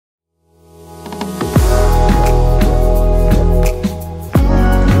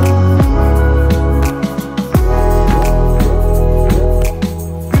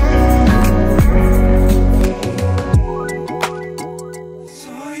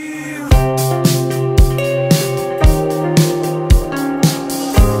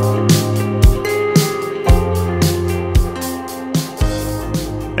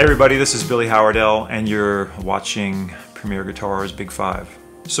Hey everybody, this is Billy Howerdel and you're watching Premier Guitars Big 5.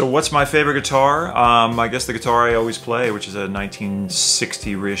 So what's my favorite guitar? I guess the guitar I always play, which is a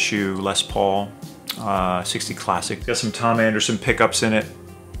 1960 reissue Les Paul 60 Classic. Got some Tom Anderson pickups in it.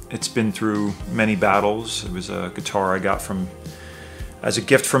 It's been through many battles. It was a guitar I got as a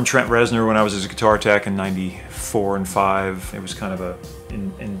gift from Trent Reznor when I was his guitar tech in '94 and '5. It was kind of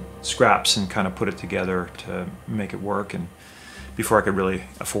in scraps and kind of put it together to make it work, and before I could really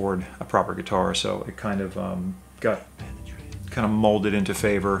afford a proper guitar, so it kind of got molded into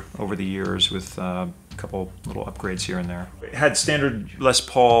favor over the years with a couple little upgrades here and there. It had standard Les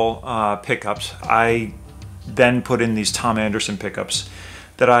Paul pickups. I then put in these Tom Anderson pickups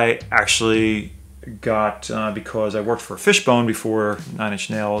that I actually got because I worked for Fishbone before Nine Inch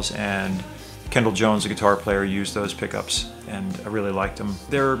Nails, and Kendall Jones, the guitar player, used those pickups, and I really liked them.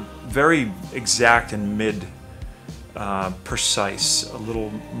 They're very exact and precise, a little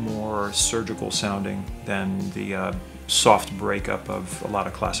more surgical sounding than the soft breakup of a lot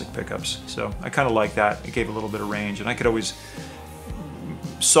of classic pickups. So I kind of like that. It gave a little bit of range, and I could always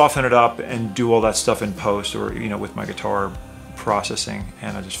soften it up and do all that stuff in post, or with my guitar processing,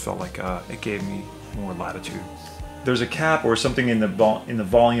 and I just felt like it gave me more latitude. There's a cap or something in the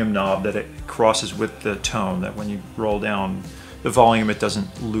volume knob that it crosses with the tone, that when you roll down the volume, it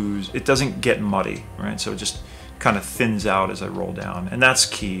doesn't get muddy, right? So it just kind of thins out as I roll down, and that's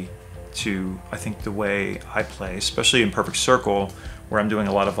key to, I think, the way I play, especially in Perfect Circle, where I'm doing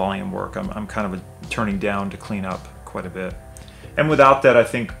a lot of volume work. I'm kind of turning down to clean up quite a bit, and without that, I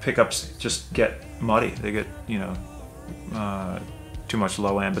think pickups just get muddy. They get too much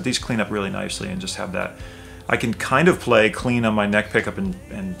low end, but these clean up really nicely and just have that. I can kind of play clean on my neck pickup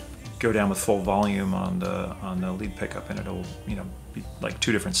and go down with full volume on the lead pickup, and it'll be like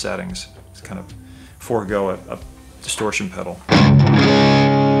two different settings. It's kind of forego a distortion pedal.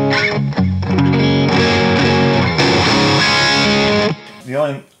 The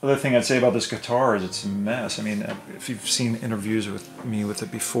only other thing I'd say about this guitar is it's a mess. I mean, if you've seen interviews with me with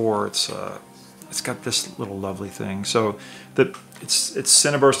it before, it's got this little lovely thing. So it's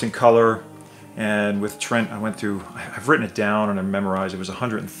Cineburst in color, and with Trent, I've written it down and I memorized. It was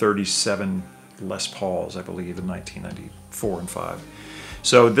 137 Les Pauls, I believe, in 1994 and '5.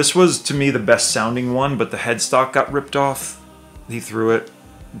 So this was, to me, the best sounding one, but the headstock got ripped off. He threw it,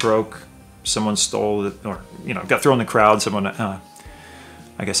 broke, someone stole it, or got thrown in the crowd. Someone, I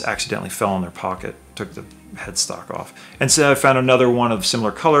guess, accidentally fell in their pocket, took the headstock off. And so I found another one of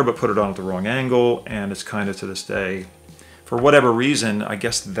similar color, but put it on at the wrong angle, and it's kind of, to this day, for whatever reason, I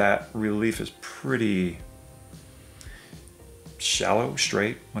guess that relief is pretty shallow,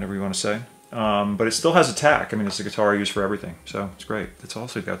 straight, whatever you want to say. But it still has a tack. I mean, it's a guitar I use for everything, so it's great. It's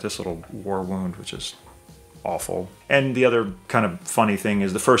also got this little war wound, which is awful. And the other kind of funny thing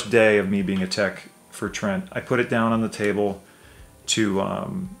is, the first day of me being a tech for Trent, I put it down on the table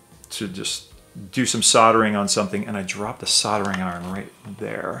to just do some soldering on something, and I dropped the soldering iron right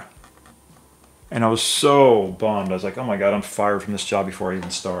there. And I was so bummed. I was like, oh my God, I'm fired from this job before I even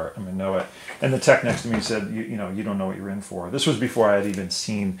start. I know it. And the tech next to me said, you don't know what you're in for. This was before I had even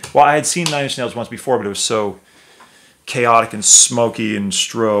seen, well, I had seen Nine Inch Nails once before, but it was so chaotic and smoky and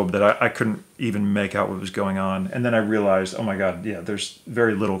strobe that I couldn't even make out what was going on. And then I realized, oh my God, yeah, there's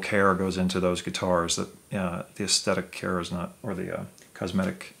very little care goes into those guitars, that the aesthetic care is not, or the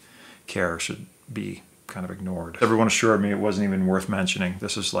cosmetic care should be kind of ignored. Everyone assured me it wasn't even worth mentioning.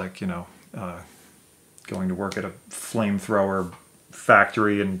 This is like, going to work at a flamethrower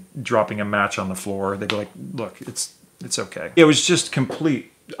factory and dropping a match on the floor. They'd be like, look, it's okay. It was just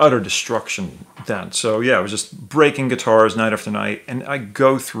complete, utter destruction then. So yeah, I was just breaking guitars night after night, and I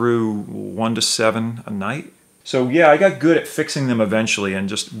go through 1 to 7 a night. So yeah, I got good at fixing them eventually, and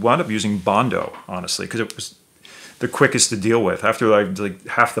just wound up using Bondo, honestly, because it was the quickest to deal with. After like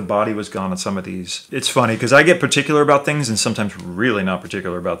half the body was gone on some of these. It's funny because I get particular about things, and sometimes really not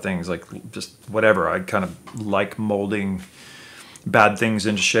particular about things, like just whatever. I kind of like molding bad things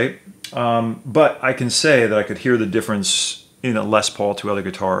into shape. But I can say that I could hear the difference in a Les Paul to other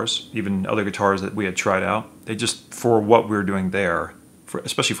guitars, even other guitars that we had tried out. They just, for what we were doing there,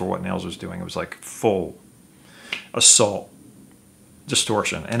 especially for what Nails was doing, it was like full assault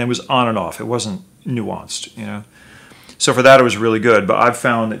distortion, and it was on and off. It wasn't nuanced, So for that, it was really good. But I've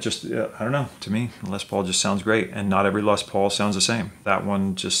found that just, I don't know, to me, Les Paul just sounds great, and not every Les Paul sounds the same. That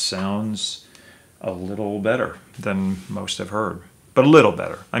one just sounds a little better than most I've heard, but a little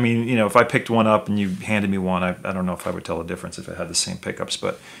better. I mean, if I picked one up and you handed me one, I don't know if I would tell the difference if it had the same pickups.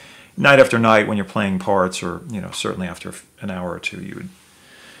 But night after night, when you're playing parts, or certainly after an hour or two,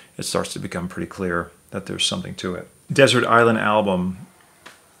 it starts to become pretty clear that there's something to it. Desert Island album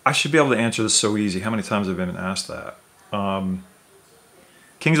I should be able to answer this so easy. How many times have I been asked that?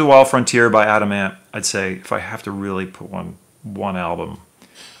 Kings of the Wild Frontier by Adam Ant, I'd say, if I have to really put one album.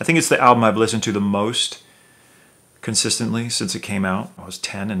 I think it's the album I've listened to the most consistently since it came out. I was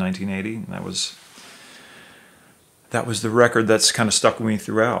 10 in 1980, and that was the record that's kind of stuck with me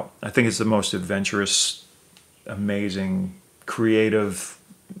throughout. I think it's the most adventurous, amazing, creative,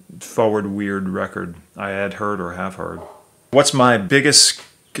 forward, weird record I had heard or have heard. What's my biggest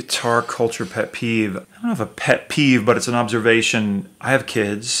guitar culture pet peeve? I don't have a pet peeve, but it's an observation. I have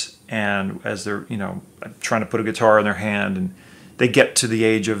kids, and as they're, trying to put a guitar in their hand, and they get to the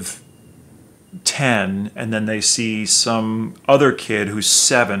age of 10, and then they see some other kid who's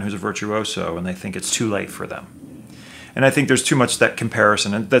 7, who's a virtuoso, and they think it's too late for them. And I think there's too much that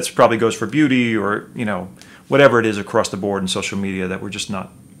comparison, and that probably goes for beauty or, whatever it is across the board in social media, that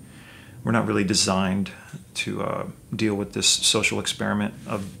we're not really designed to deal with this social experiment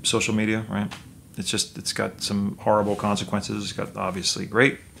of social media, right? It's got some horrible consequences. It's got obviously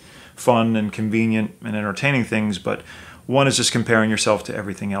great fun and convenient and entertaining things, but one is just comparing yourself to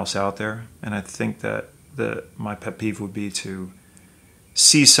everything else out there. And I think that my pet peeve would be to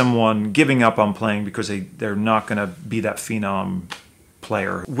see someone giving up on playing because they're not going to be that phenom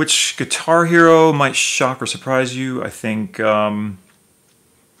player. Which guitar hero might shock or surprise you? I think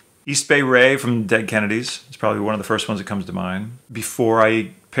East Bay Ray from Dead Kennedys is probably one of the first ones that comes to mind. Before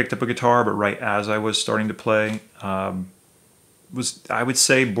I picked up a guitar, but right as I was starting to play, I would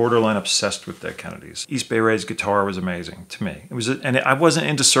say borderline obsessed with Dead Kennedys. East Bay Ray's guitar was amazing to me. I wasn't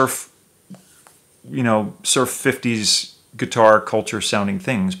into surf 50s guitar culture sounding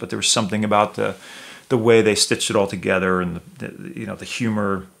things, but there was something about the way they stitched it all together, and the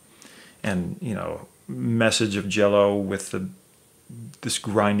humor and message of Jello with this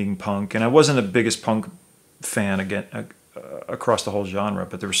grinding punk. And I wasn't the biggest punk fan across the whole genre,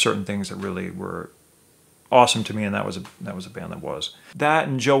 but there were certain things that really were awesome to me, and that was a band that was. That,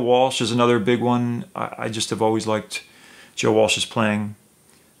 and Joe Walsh is another big one. I just have always liked Joe Walsh's playing.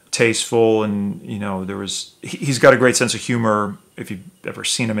 Tasteful, and he's got a great sense of humor if you've ever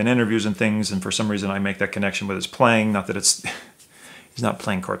seen him in interviews and things, and for some reason I make that connection with his playing. Not that he's not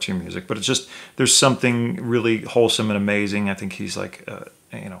playing cartoon music, but it's just there's something really wholesome and amazing. I think he's like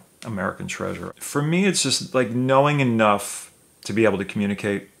American treasure. For me, it's just like knowing enough to be able to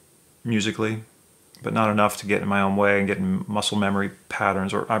communicate musically, but not enough to get in my own way and get in muscle memory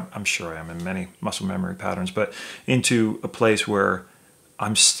patterns, or I'm sure I am in many muscle memory patterns, but into a place where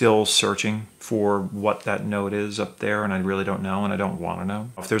I'm still searching for what that note is up there, and I really don't know, and I don't want to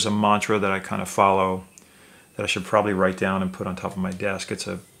know. If there's a mantra that I kind of follow that I should probably write down and put on top of my desk,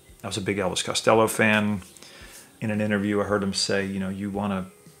 I was a big Elvis Costello fan. In an interview, I heard him say, you want to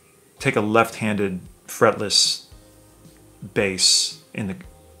take a left-handed fretless bass in the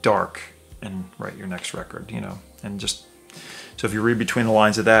dark and write your next record, and just, so if you read between the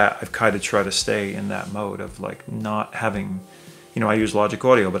lines of that, I've kind of tried to stay in that mode of like not having, I use Logic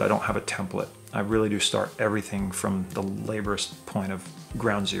Audio, but I don't have a template. I really do start everything from the laborious point of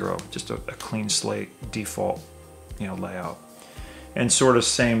ground zero, just a clean slate, default, layout. And sort of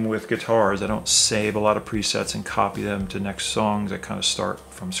same with guitars. I don't save a lot of presets and copy them to next songs. I kind of start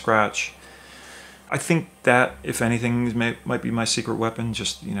from scratch. I think that, if anything, might be my secret weapon,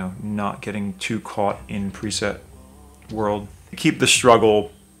 just, not getting too caught in preset world. Keep the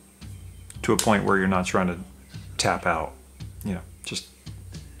struggle to a point where you're not trying to tap out. Just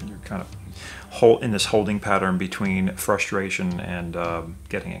you're kind of in this holding pattern between frustration and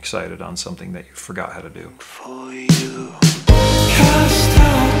getting excited on something that you forgot how to do. For you, cast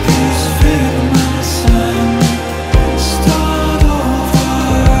out this fear.